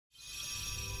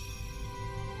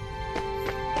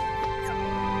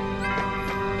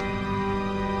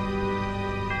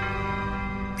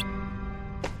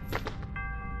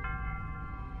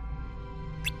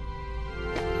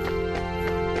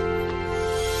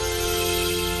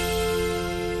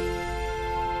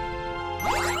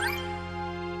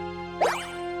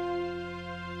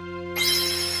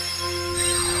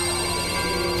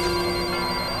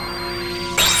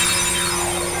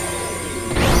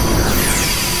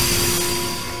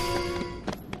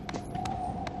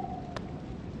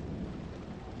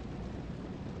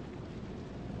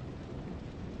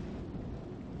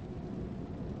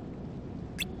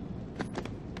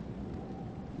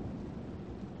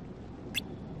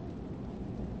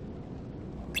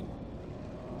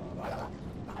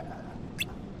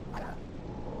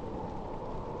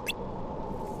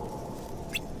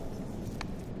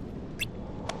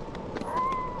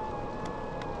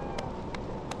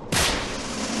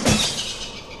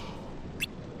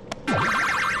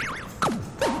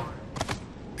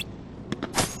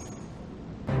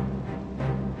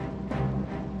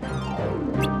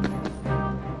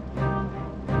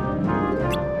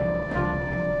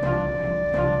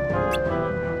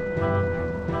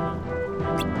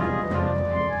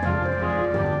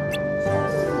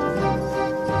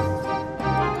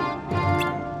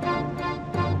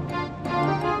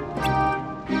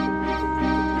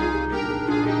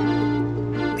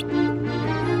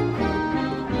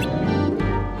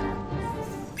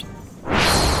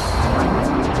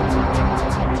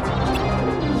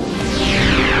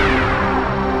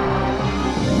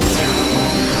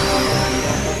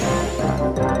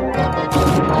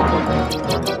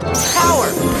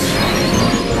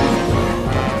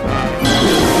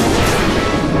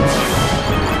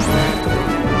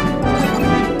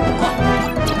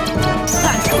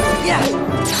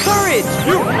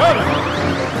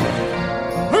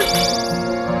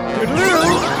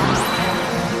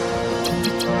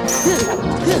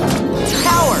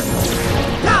Power!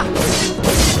 Ha!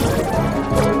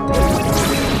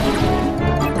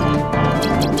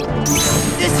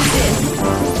 This is it!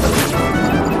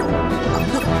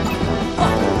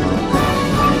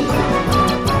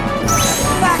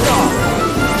 Back off!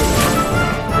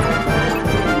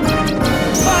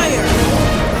 Fire!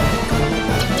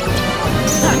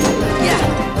 Yeah!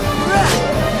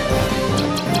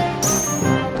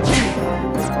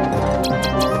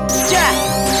 Jack!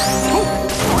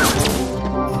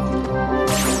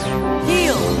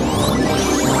 Heal!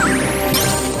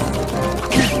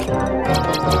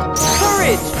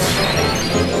 Courage!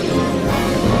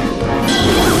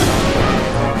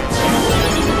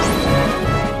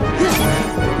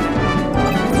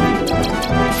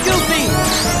 Goofy!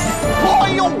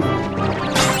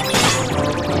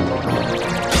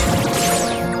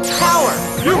 Power!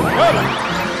 You have it!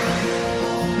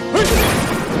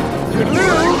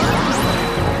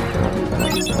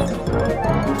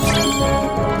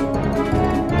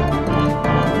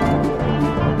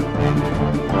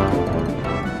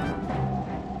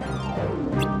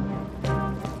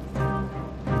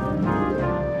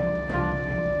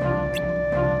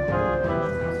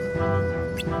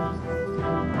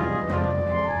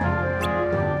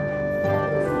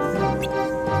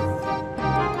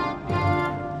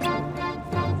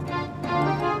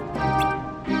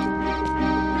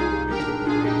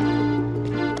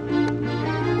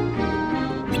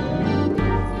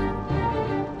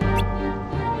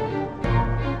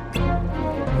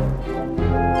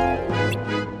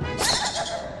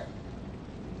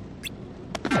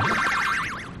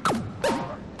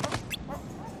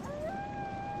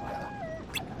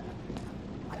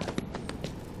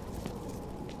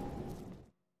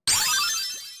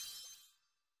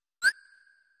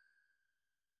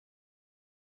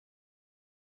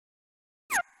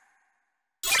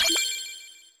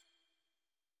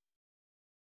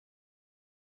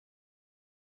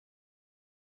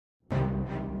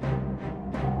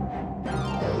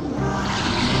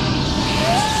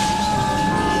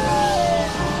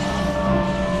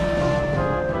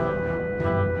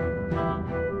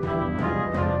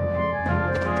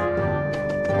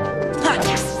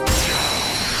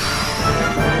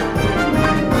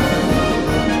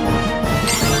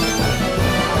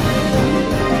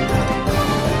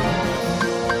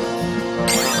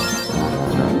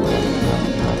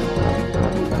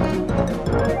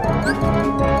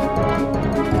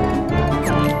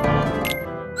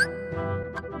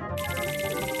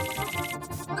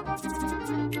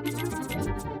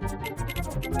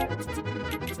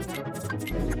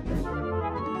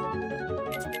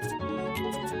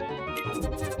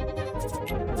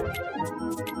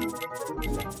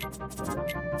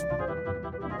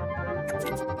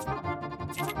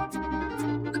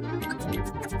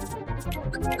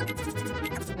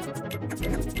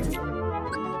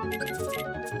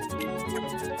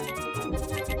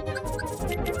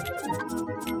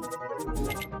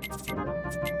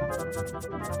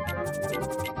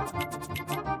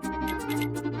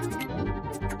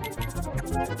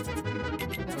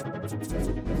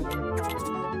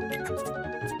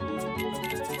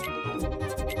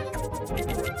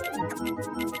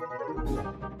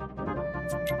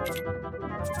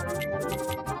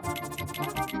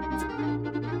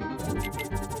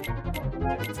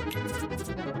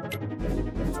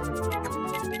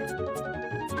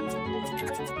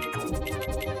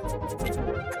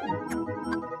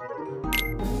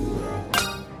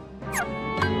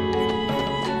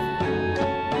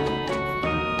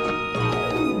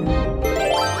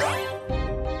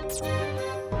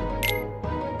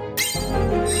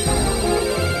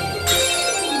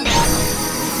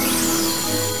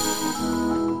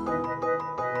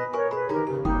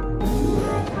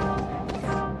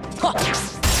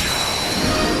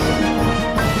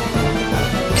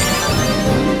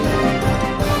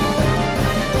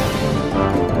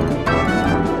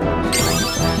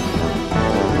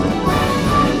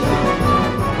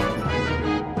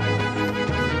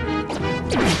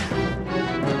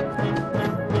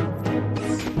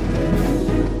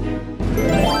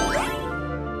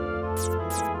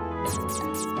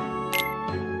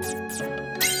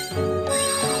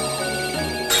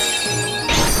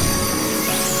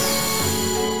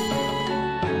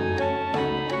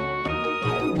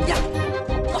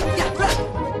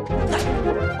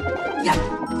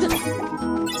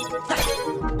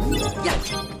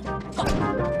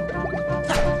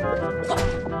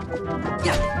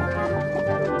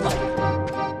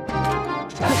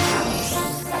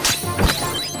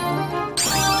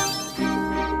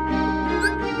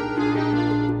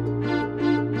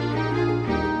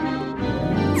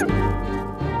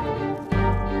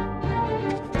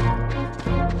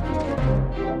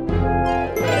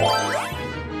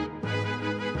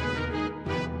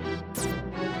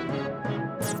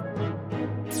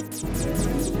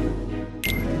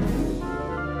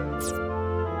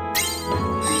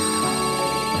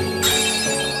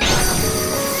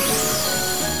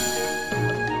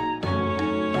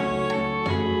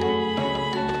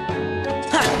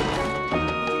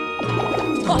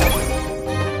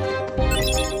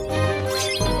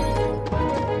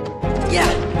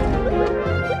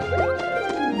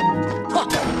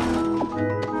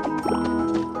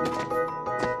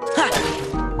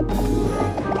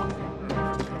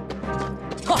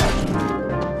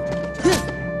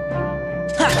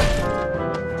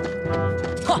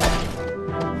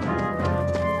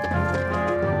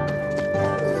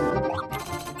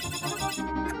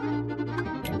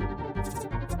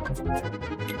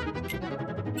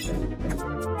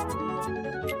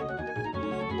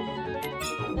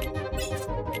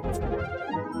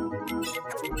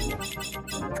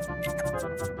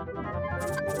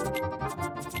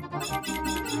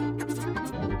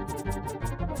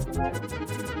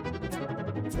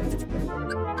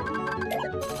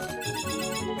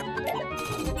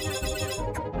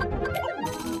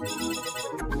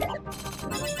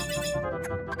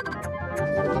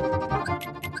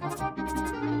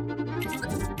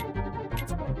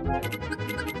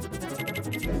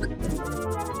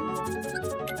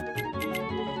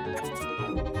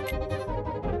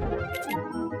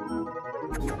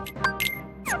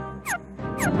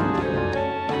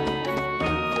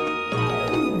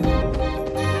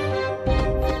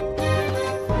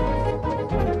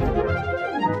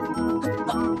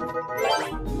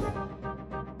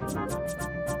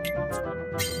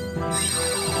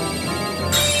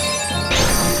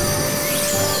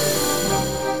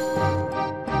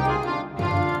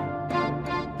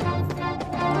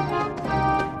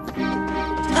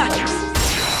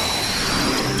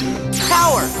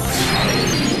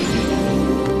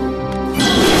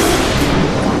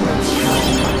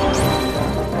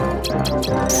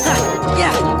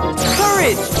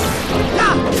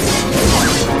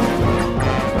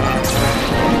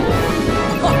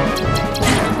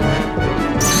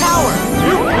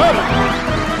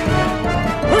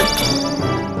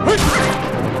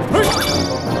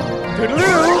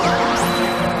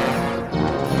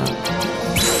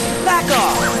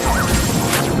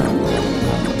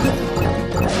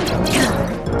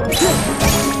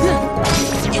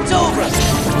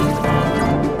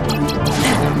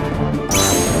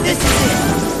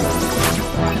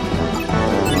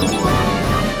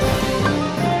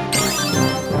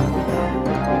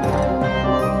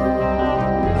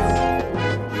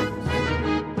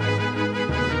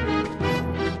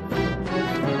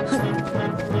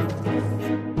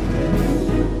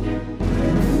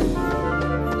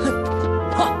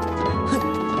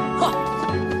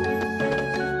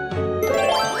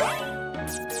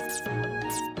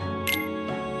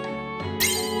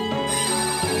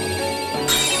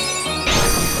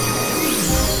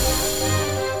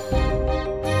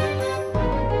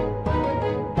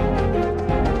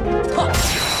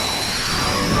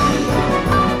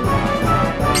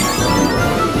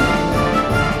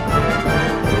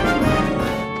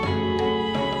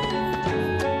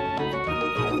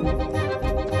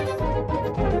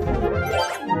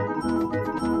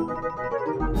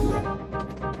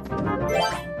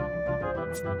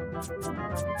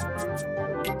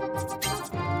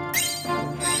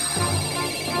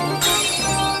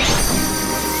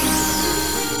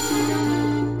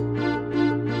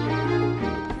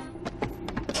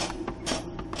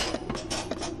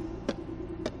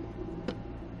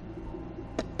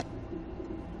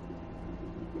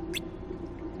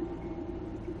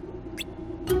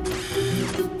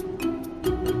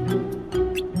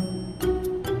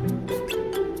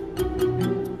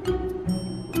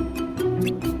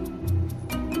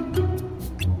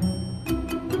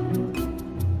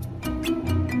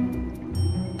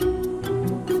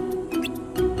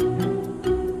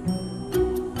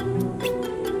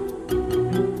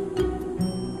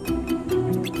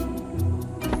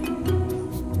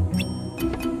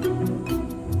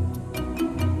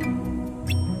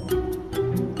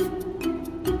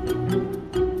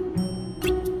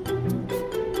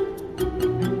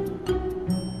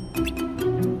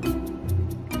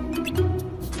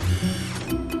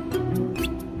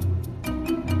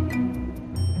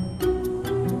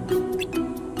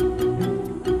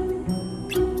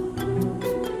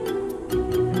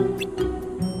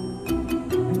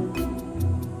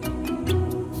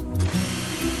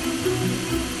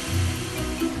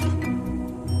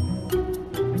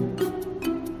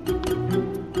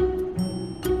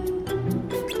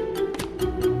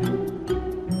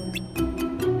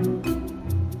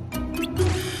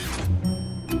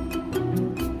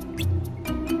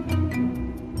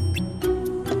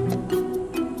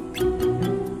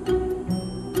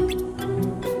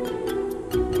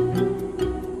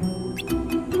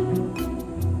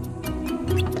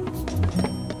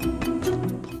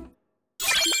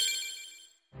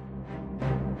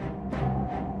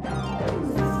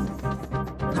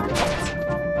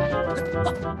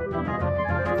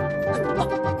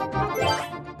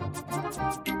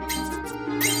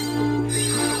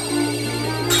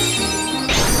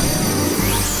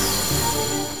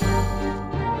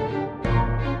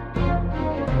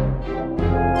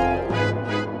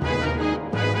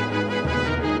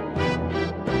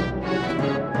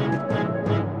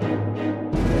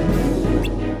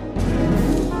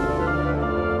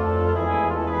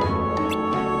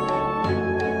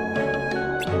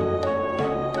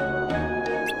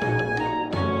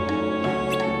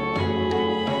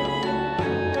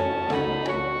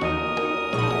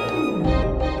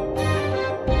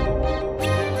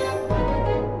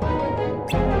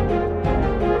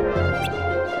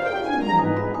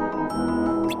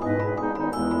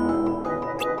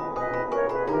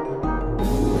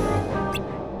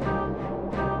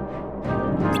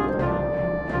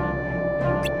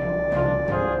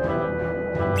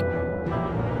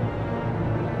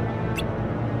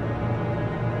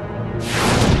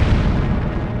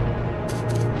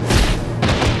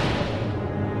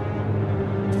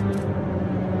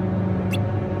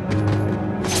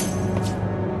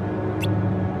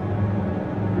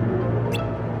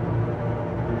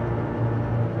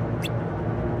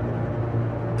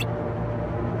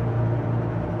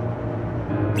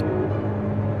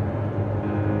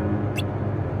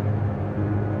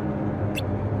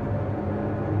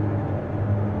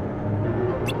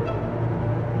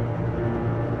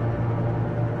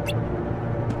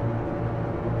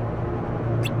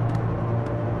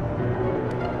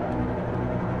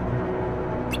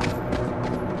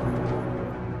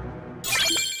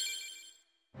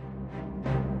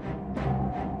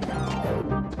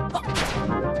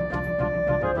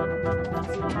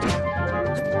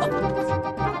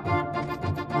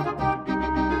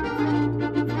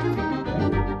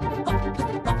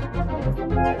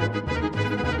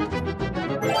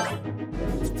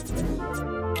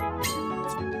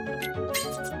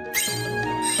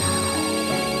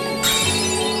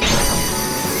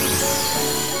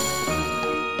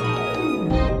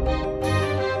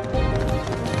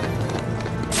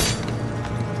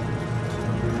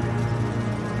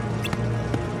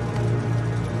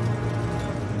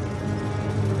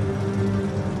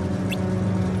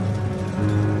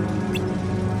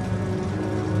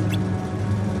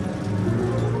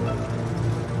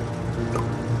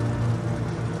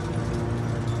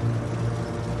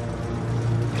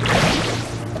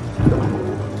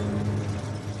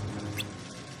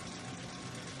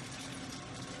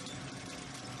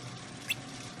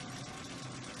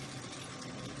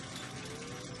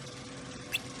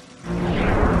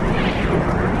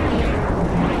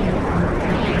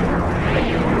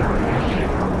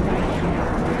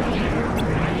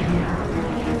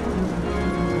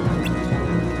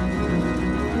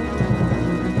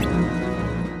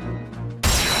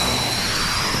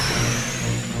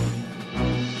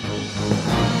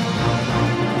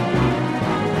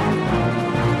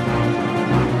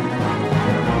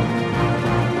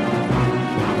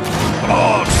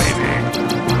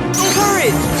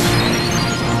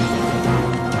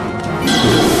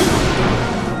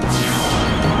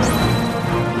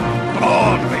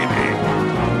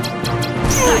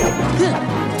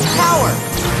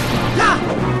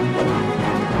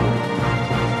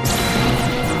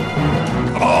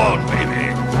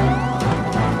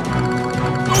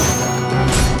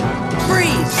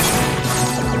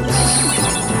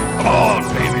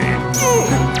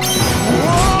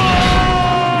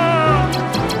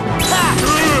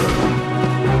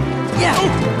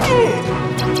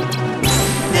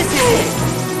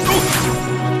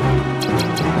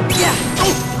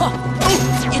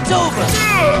 It's over!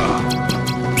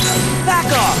 Back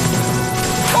off!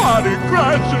 Party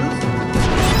crashes!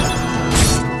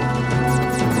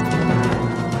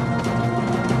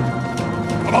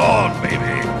 Come on,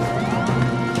 baby!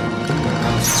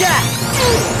 Jack!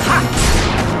 Ha!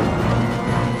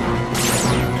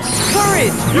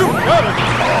 Courage! You got it!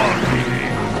 Come on, baby!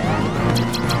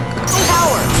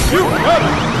 Power! You got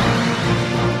it!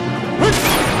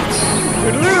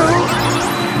 Toodaloo!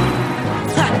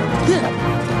 Ha!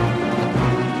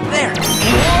 There!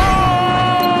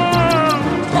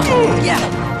 Oh, yeah!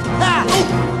 Ha!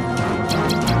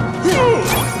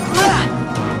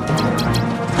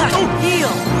 Ha!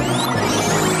 Heal!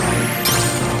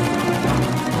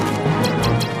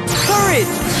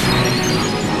 Courage!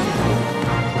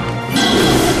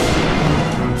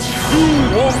 You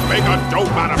won't make a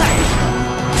dope out of me!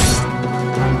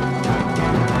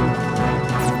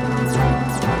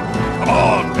 Come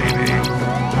on, baby!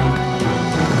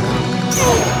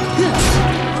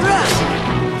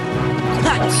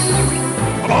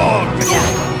 Come on, baby!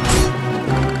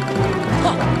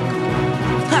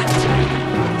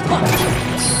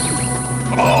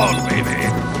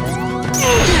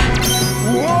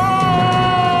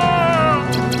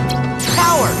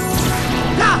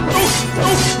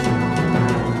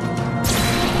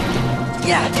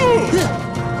 Yeah.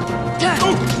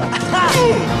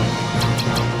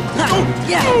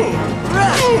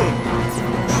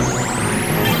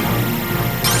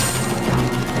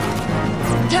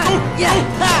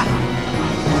 Yeah.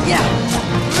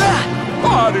 Yeah.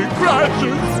 Body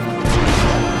crashes.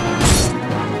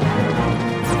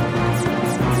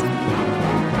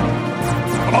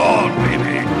 Come on,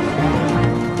 baby.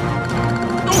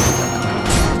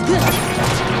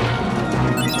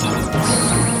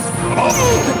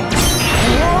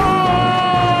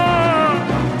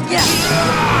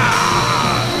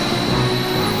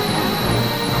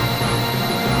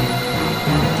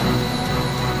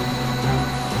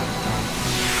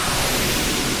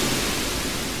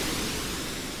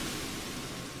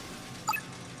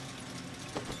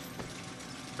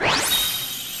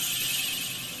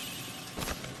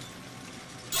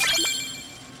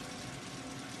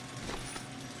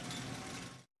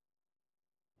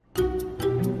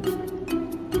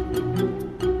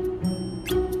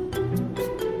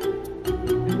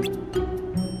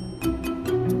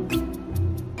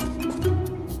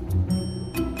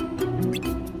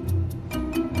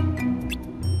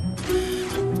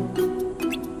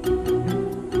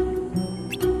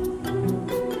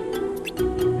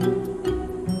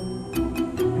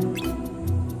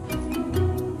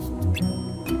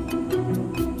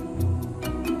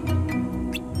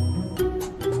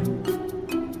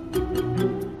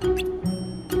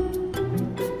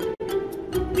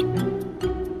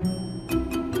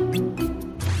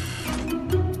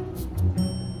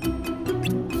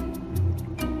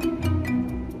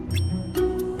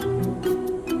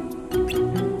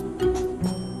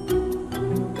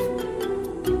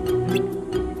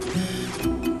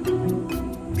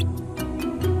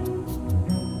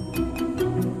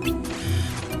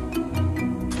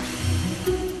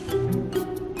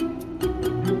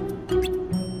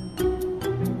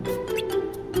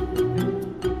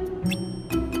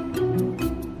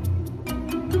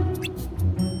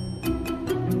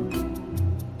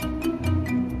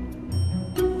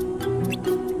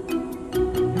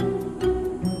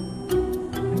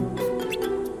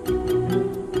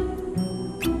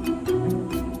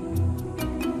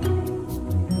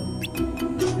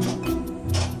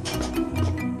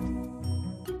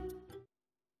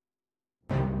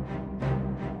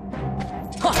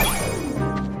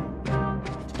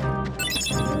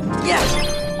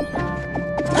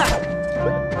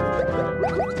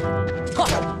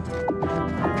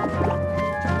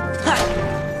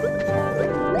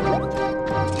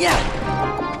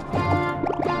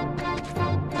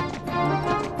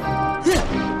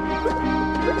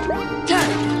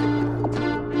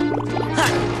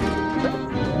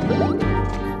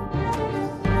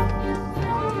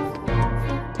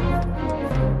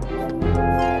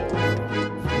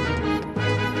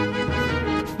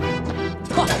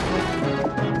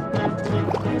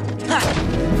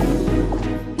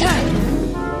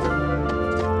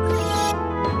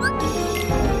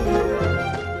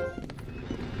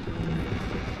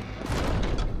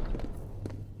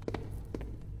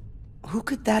 Who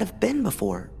could that have been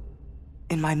before,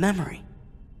 in my memory?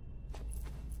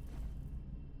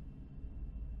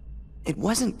 It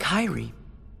wasn't Kairi,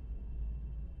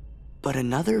 but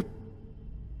another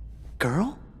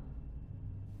girl?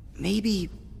 Maybe...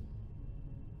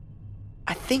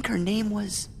 I think her name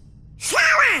was...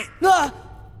 Sora! Ah!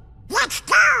 Let's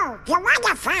go! You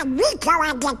wanna find Rico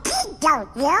and the kid, don't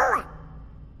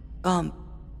you?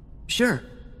 Sure.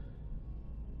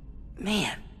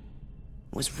 Man,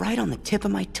 it was right on the tip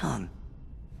of my tongue.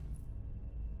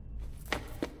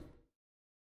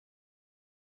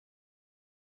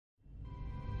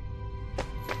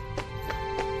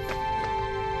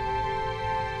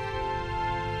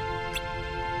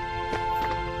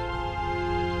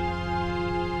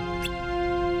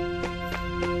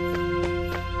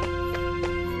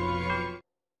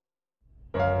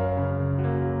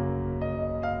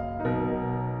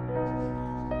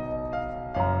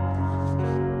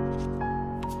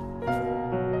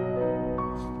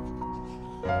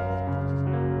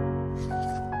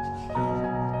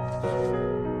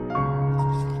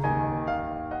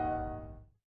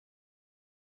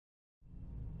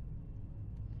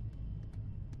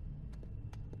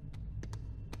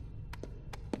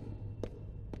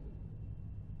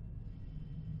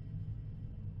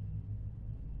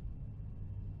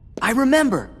 I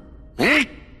remember. Huh?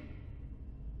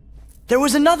 There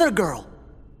was another girl.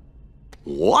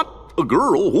 What? A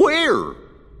girl? Where?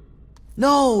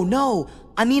 No.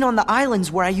 I mean on the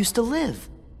islands where I used to live.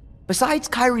 Besides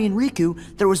Kairi and Riku,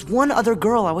 there was one other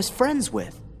girl I was friends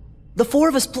with. The four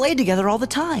of us played together all the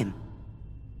time.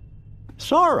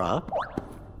 Sora?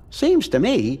 Seems to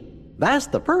me That's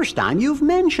the first time you've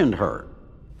mentioned her.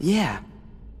 Yeah,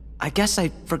 I guess I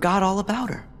forgot all about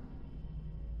her.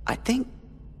 I think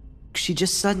she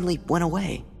just suddenly went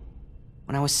away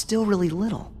when I was still really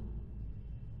little.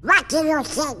 What do you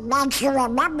think makes you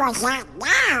remember that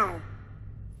now?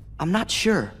 I'm not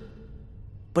sure,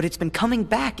 but it's been coming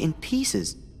back in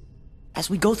pieces as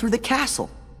we go through the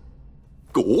castle.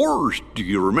 Gorge, do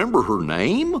you remember her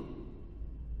name?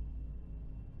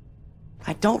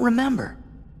 I don't remember.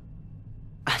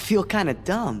 I feel kinda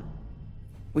dumb.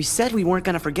 We said we weren't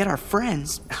gonna forget our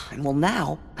friends, and well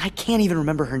now, I can't even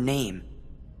remember her name.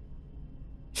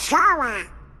 Sora.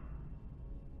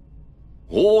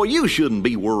 Oh, you shouldn't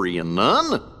be worrying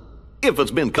none. If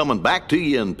it's been coming back to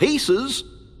you in pieces,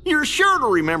 you're sure to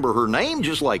remember her name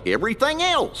just like everything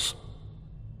else.